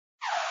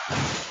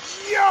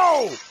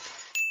Yo!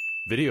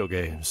 Video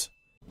games.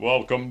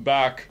 Welcome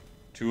back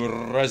to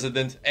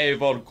Resident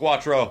Evil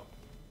 4.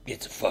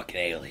 It's a fucking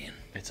alien.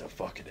 It's a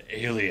fucking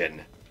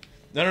alien.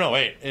 No,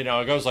 wait. It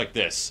goes like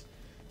this.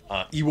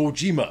 Iwo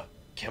Jima,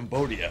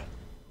 Cambodia.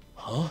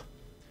 Huh?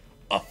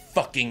 A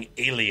fucking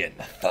alien.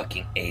 A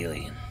fucking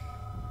alien.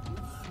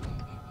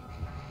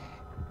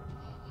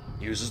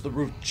 Uses the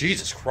roof.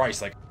 Jesus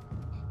Christ, like...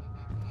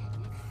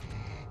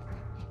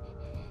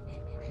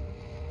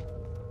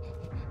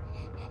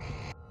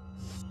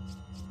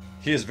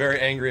 He is very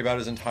angry about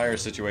his entire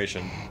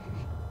situation.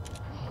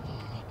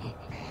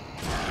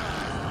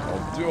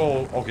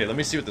 Oh, okay, let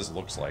me see what this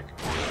looks like.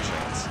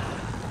 Chance.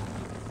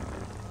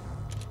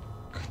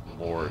 Good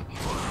Lord.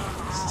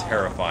 It's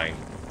terrifying.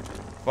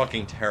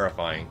 Fucking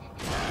terrifying.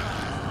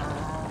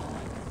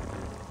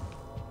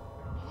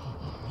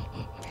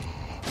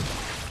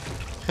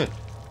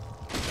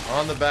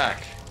 On the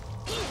back.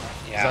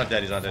 Yeah. He's not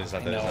dead, he's not dead, he's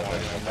not dead, he's not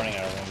dead. I'm running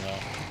out of room now.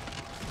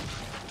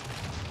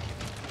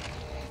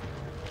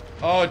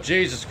 Oh,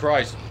 Jesus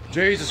Christ.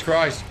 Jesus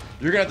Christ.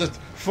 You're gonna have to...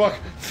 Fuck.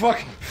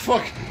 I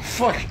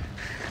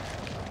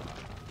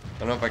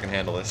don't know if I can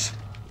handle this.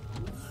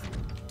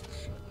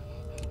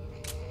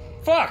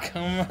 Fuck!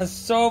 I'm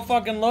so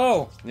fucking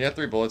low. You have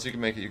 3 bullets, you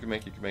can make it, you can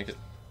make it.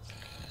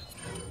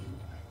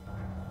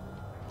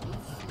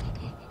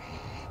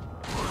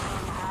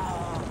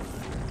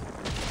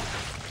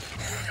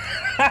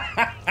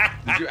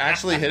 Did you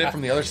actually hit it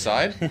from the other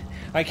side?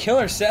 I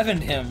Killer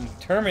 7'd him.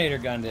 Terminator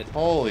gunned it.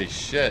 Holy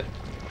shit.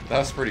 That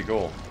was pretty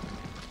cool.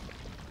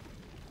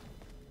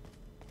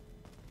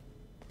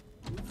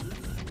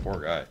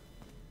 Poor guy.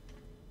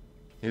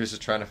 He was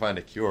just trying to find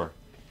a cure.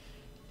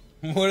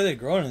 What are they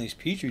growing in these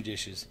petri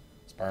dishes?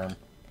 Sperm.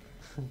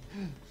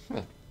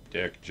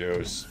 Dick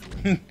juice.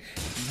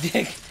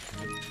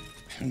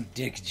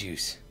 Dick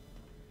juice.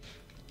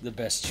 The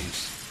best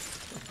juice.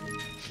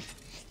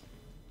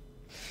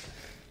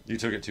 You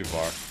took it too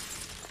far.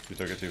 You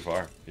took it too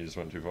far. You just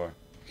went too far.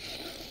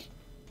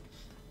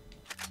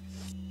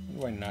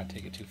 Why not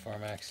take it too far,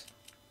 Max?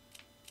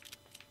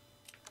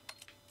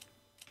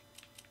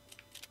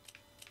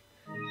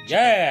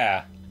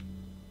 Yeah!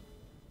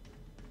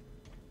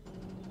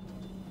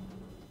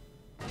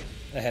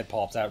 The head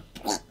pops out.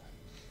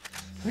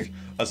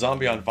 A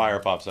zombie on fire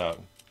pops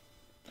out.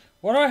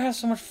 Why do I have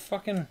so much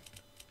fucking...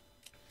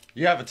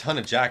 You have a ton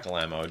of jackal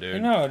ammo, dude. I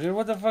know, dude.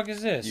 What the fuck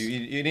is this?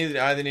 You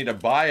either need to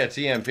buy a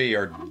TMP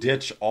or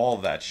ditch all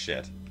that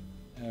shit.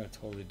 I would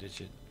totally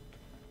ditch it.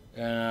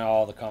 And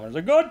all the comments are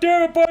like, God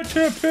damn it, buy a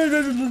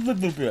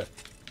TMP!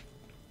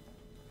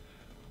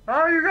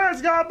 Oh, you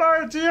guys gotta buy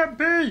a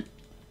TMP!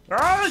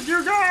 Oh,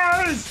 you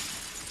guys!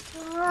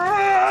 There's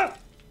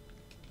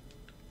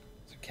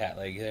a cat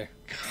leg there.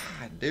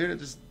 God, dude, it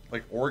just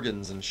like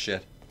organs and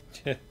shit.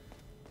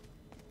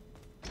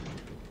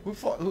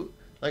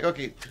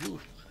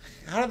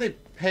 How do they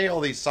pay all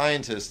these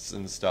scientists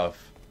and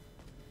stuff?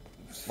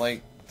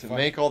 Like, to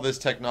make all this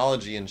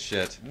technology and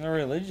shit. No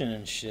religion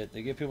and shit.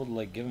 They get people to,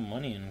 like, give them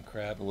money and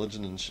crap.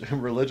 Religion and shit.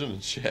 Religion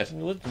and shit.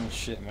 Religion and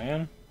shit,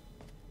 man.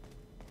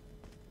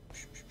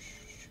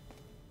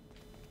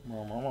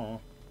 I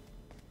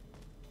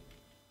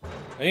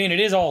mean,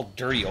 it is all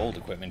dirty old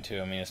equipment, too.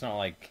 I mean, it's not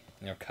like,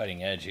 you know,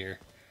 cutting edge here.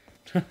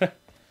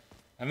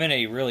 I'm in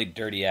a really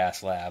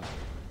dirty-ass lab.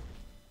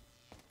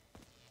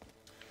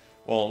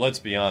 Well, let's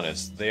be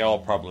honest. They all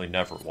probably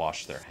never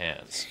wash their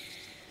hands.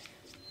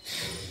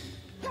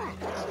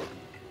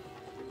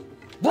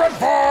 Red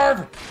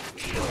 5!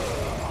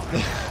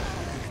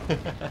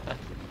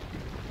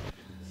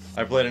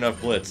 I played enough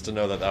Blitz to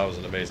know that that was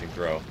an amazing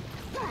throw.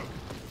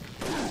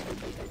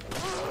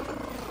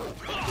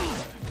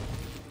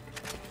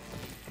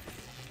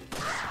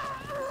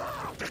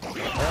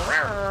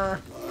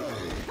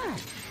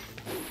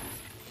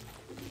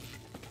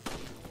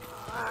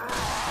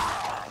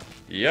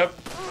 Yep.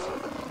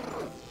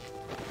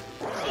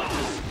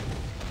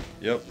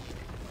 Yep.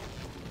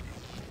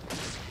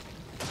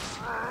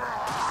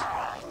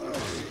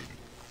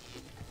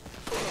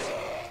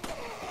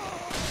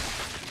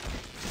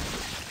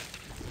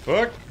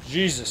 Fuck.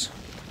 Jesus.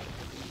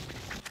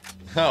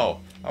 How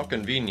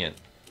convenient.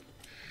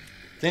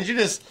 Didn't you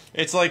just...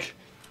 It's like...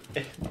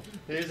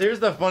 Here's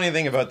the funny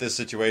thing about this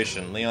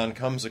situation. Leon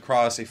comes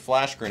across a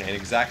flash grenade,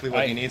 exactly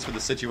what he needs for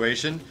the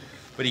situation,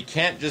 but he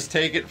can't just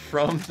take it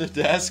from the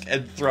desk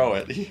and throw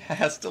it. He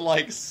has to,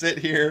 like, sit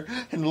here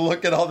and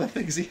look at all the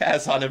things he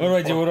has on him. What do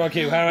I do? What do I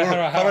do?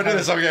 How do I do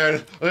this? Okay,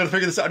 I'm gonna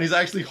figure this out. And he's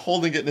actually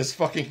holding it in his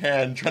fucking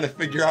hand, trying to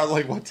figure out,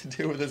 like, what to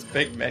do with this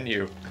big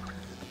menu.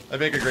 I'd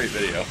make a great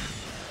video.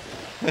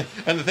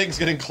 And the thing's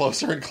getting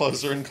closer and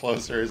closer and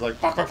closer. He's like,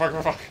 fuck.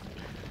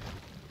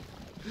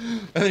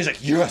 And then he's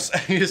like, yes!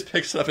 And he just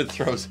picks it up and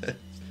throws it.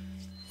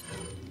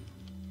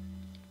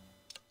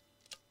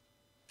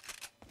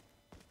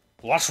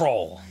 Let's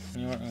roll.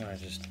 You know what? I'm gonna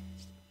just...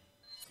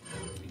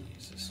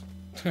 Jesus.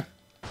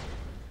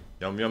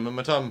 Yum yum in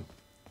my tum. Look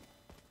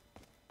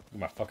at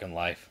my fucking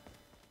life.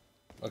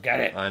 Look at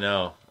it. I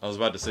know. I was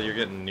about to say you're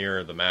getting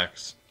near the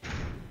max.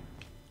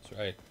 That's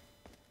right.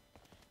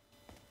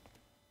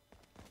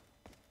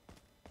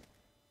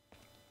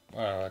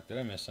 Did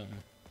I miss something?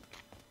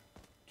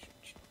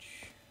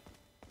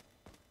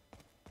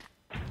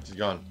 She's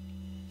gone.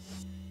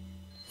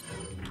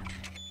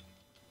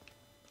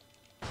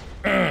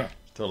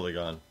 Totally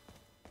gone.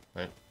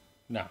 Right?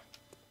 No.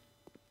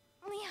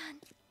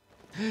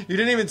 Leon. You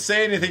didn't even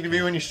say anything to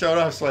me when you showed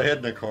up, so I hid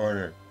in the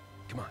corner.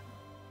 Come on,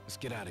 let's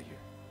get out of here.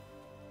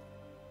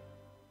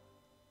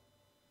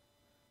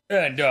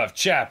 End of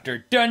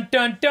chapter. Dun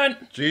dun dun.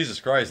 Jesus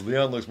Christ,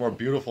 Leon looks more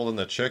beautiful than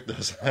the chick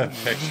does in that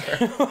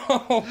picture.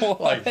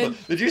 Like,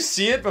 did you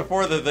see it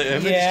before the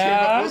image came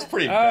up? It was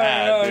pretty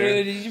bad,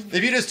 dude.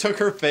 If you just took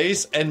her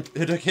face and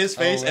took his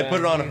face and put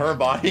it on her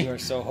body. You are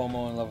so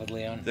homo in love with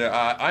Leon.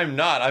 I'm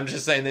not. I'm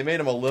just saying they made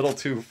him a little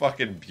too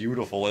fucking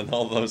beautiful in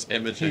all those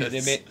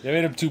images. They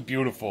made him too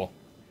beautiful.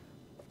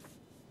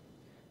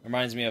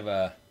 Reminds me of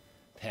a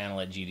panel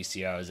at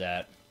GDC I was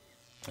at,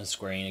 a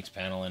Square Enix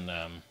panel, and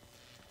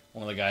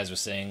one of the guys was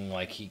saying,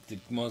 like,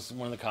 one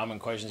of the common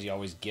questions he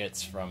always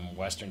gets from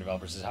Western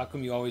developers is, how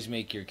come you always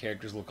make your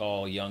characters look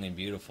all young and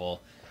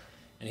beautiful?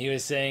 And he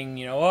was saying,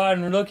 you know,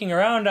 I'm looking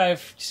around,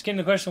 I've just came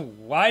to the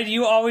question, why do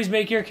you always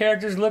make your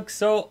characters look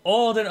so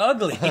old and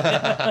ugly?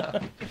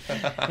 And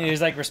he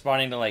was, like,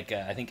 responding to, like,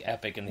 I think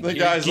Epic and the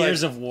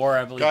Gears of War,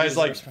 I believe. Guys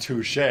like,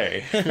 touche.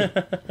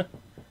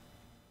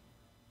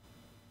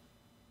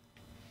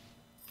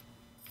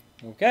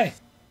 Okay.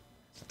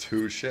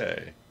 Touche.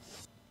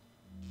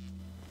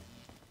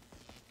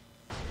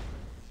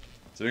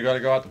 So we gotta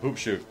go out the poop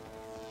chute.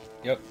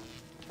 Yep.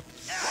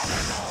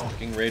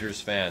 Fucking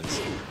Raiders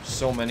fans.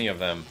 So many of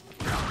them.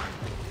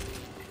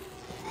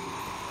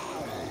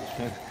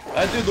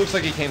 That dude looks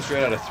like he came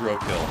straight out of Thrill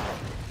Kill.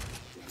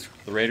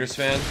 The Raiders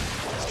fan?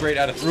 Straight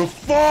out of Thrill.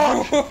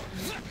 Fuck!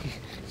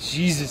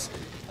 Jesus.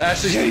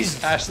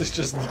 Ashley's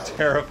just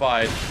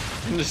terrified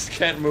and just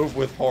can't move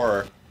with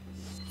horror.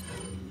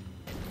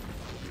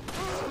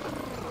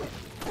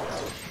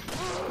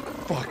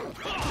 Fuck.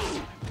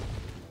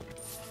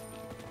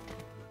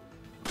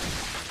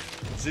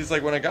 See, it's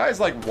like when a guy's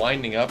like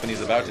winding up and he's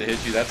about to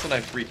hit you, that's when I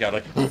freak out.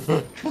 Like,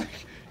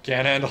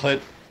 can't handle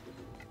it.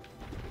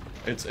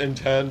 It's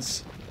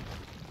intense.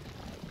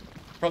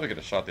 Probably could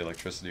have shot the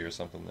electricity or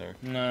something there.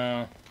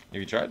 No. Have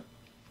you tried?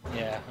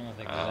 Yeah, I don't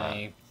think there's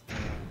anything you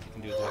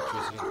can do with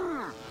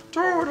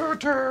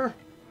electricity.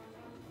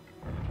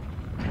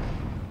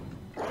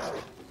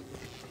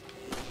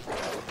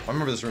 I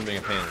remember this room being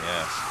a pain in the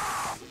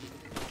ass.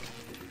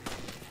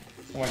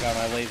 Oh my god,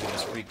 my laser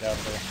just freaked out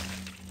there.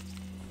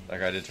 That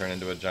guy did turn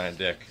into a giant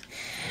dick.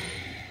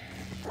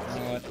 You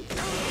know what?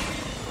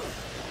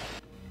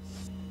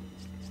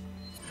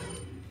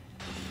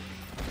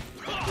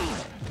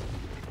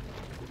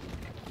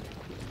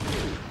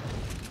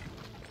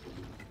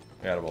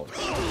 I got a bullet.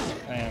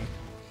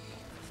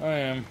 I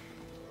am.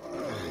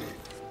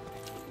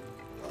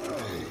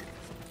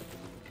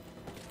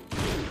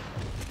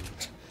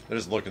 They're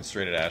just looking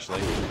straight at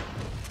Ashley.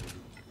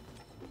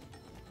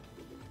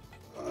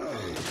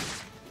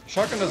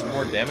 Shotgun does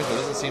more damage, but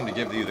doesn't seem to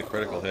give you the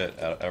critical hit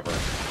ever.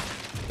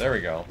 There we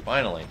go.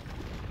 Finally.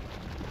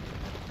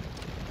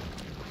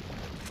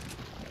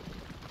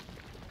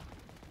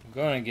 I'm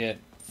gonna get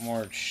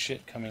more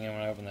shit coming in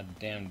when I open that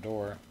damn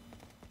door.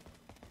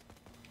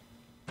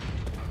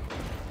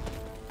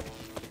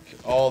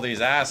 All these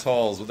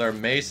assholes with their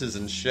maces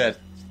and shit.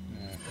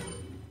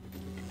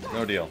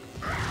 No deal.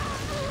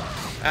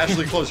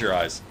 Ashley, close your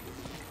eyes.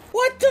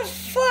 What the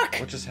fuck?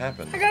 What just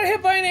happened? I got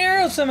hit by an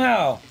arrow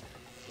somehow.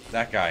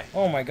 That guy.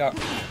 Oh my god.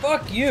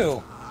 Fuck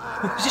you.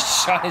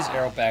 Just shot his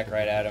arrow back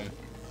right at him.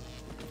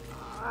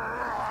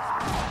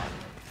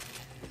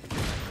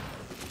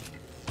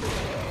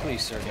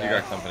 Please, sir. You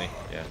got company.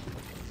 Yeah.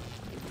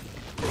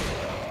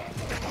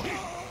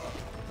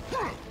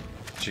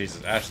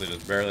 Jesus, Ashley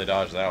just barely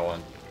dodged that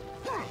one.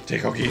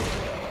 Take Oki.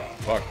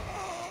 Fuck.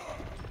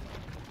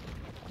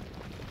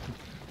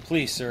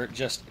 Please, sir,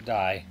 just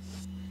die.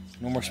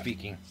 No more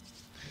speaking.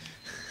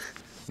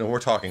 No more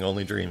talking,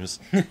 only dreams.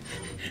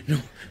 No.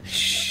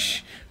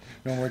 Shh.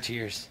 No more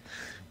tears.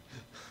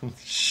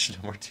 Shh, no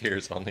more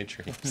tears, only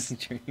dreams.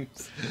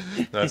 Dreams.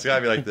 No, it's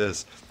gotta be like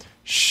this.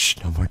 Shh,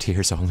 no more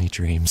tears, only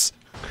dreams.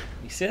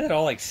 You say that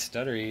all like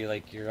stuttery,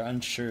 like you're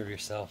unsure of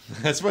yourself.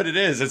 That's what it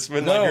is. It's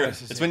when No, like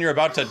it's when you're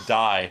about to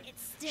die.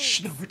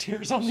 Shh, no more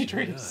tears, only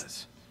Sure dreams.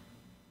 does.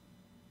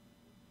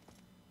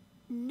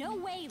 No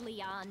way,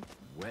 Leon.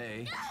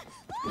 Way.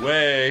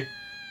 Way.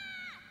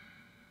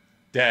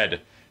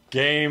 Dead.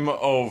 Game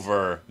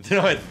over.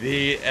 At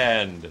the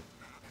end.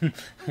 Are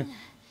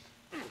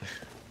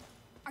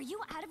you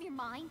out of your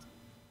mind?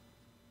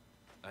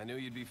 I knew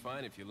you'd be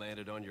fine if you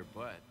landed on your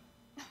butt.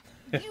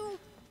 You...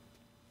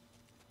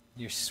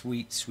 Your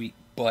sweet, sweet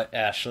butt,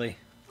 Ashley.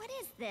 What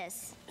is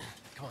this?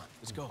 Come on,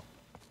 let's go.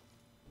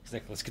 He's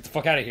like, let's get the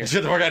fuck out of here. Let's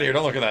get the fuck out of here.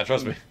 Don't look at that.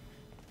 Trust me.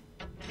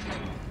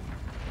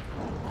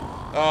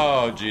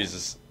 Oh,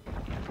 Jesus.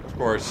 Of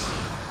course.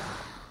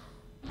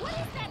 What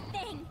is that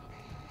thing?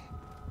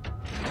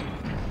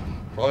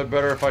 Probably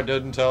better if I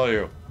didn't tell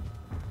you.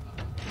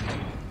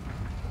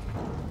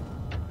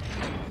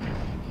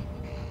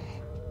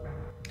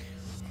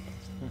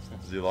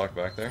 Is he locked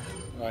back there?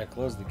 Oh, I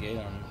closed the gate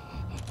on him.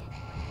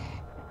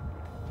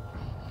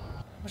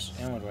 How much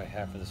ammo do I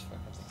have for this fucking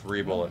thing?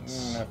 3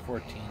 bullets. I have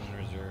 14 in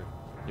reserve.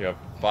 You have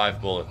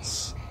 5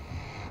 bullets.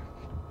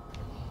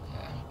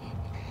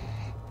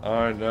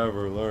 I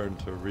never learned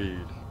to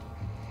read.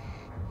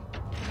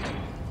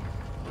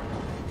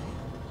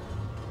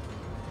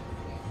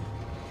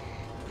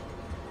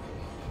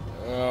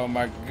 Oh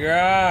my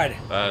god!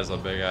 That is a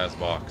big ass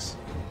box.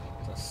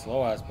 It's a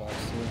slow ass box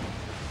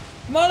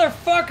too.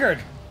 Motherfucker!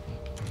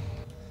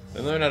 They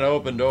learn how to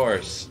open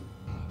doors.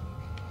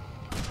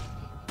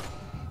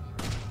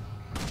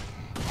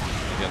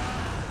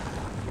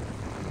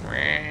 Slow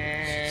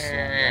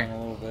it down a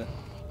little bit.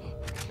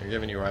 They're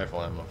giving you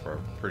rifle ammo for a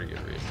pretty good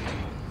reason.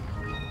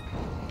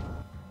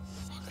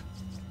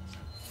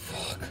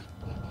 Fuck.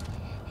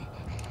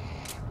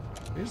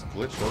 You just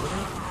glitched over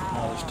there?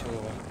 No, there's 2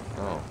 of them.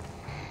 Oh.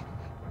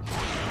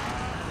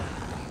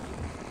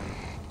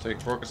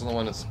 Focus on the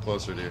one that's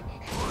closer to you.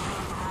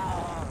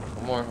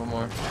 One more, one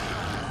more.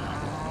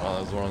 Oh,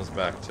 there's one on his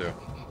back too.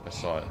 I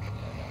saw it.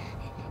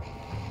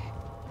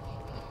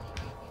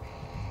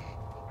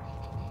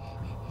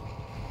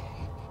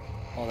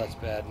 Oh, that's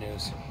bad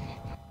news.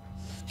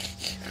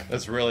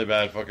 That's really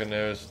bad fucking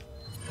news.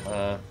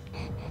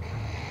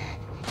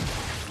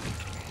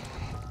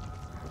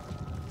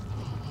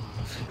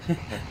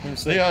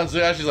 Leon's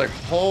actually like,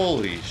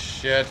 holy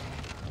shit.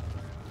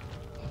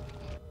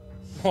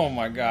 Oh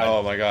my god.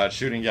 Oh my god,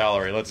 shooting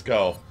gallery, let's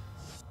go.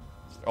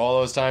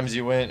 All those times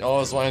you went, all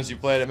those times you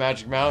played at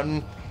Magic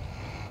Mountain,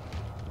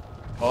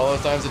 all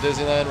those times at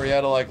Disneyland where you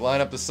had to like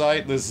line up the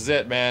site, this is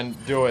it, man,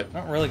 do it.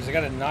 Not really, because I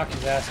gotta knock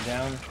his ass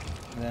down,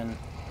 and then...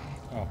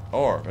 Oh.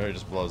 Or maybe it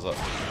just blows up.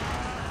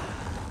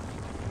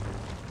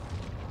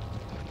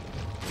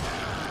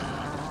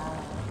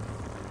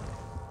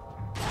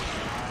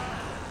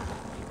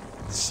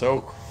 It's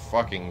so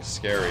fucking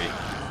scary.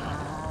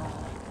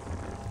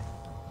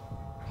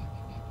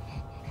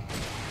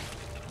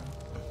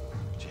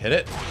 Did you hit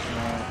it?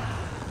 No.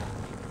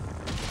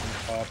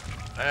 Pop.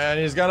 And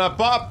he's gonna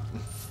pop!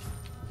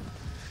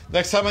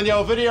 Next time on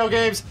Yo Video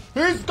Games,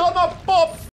 he's gonna pop!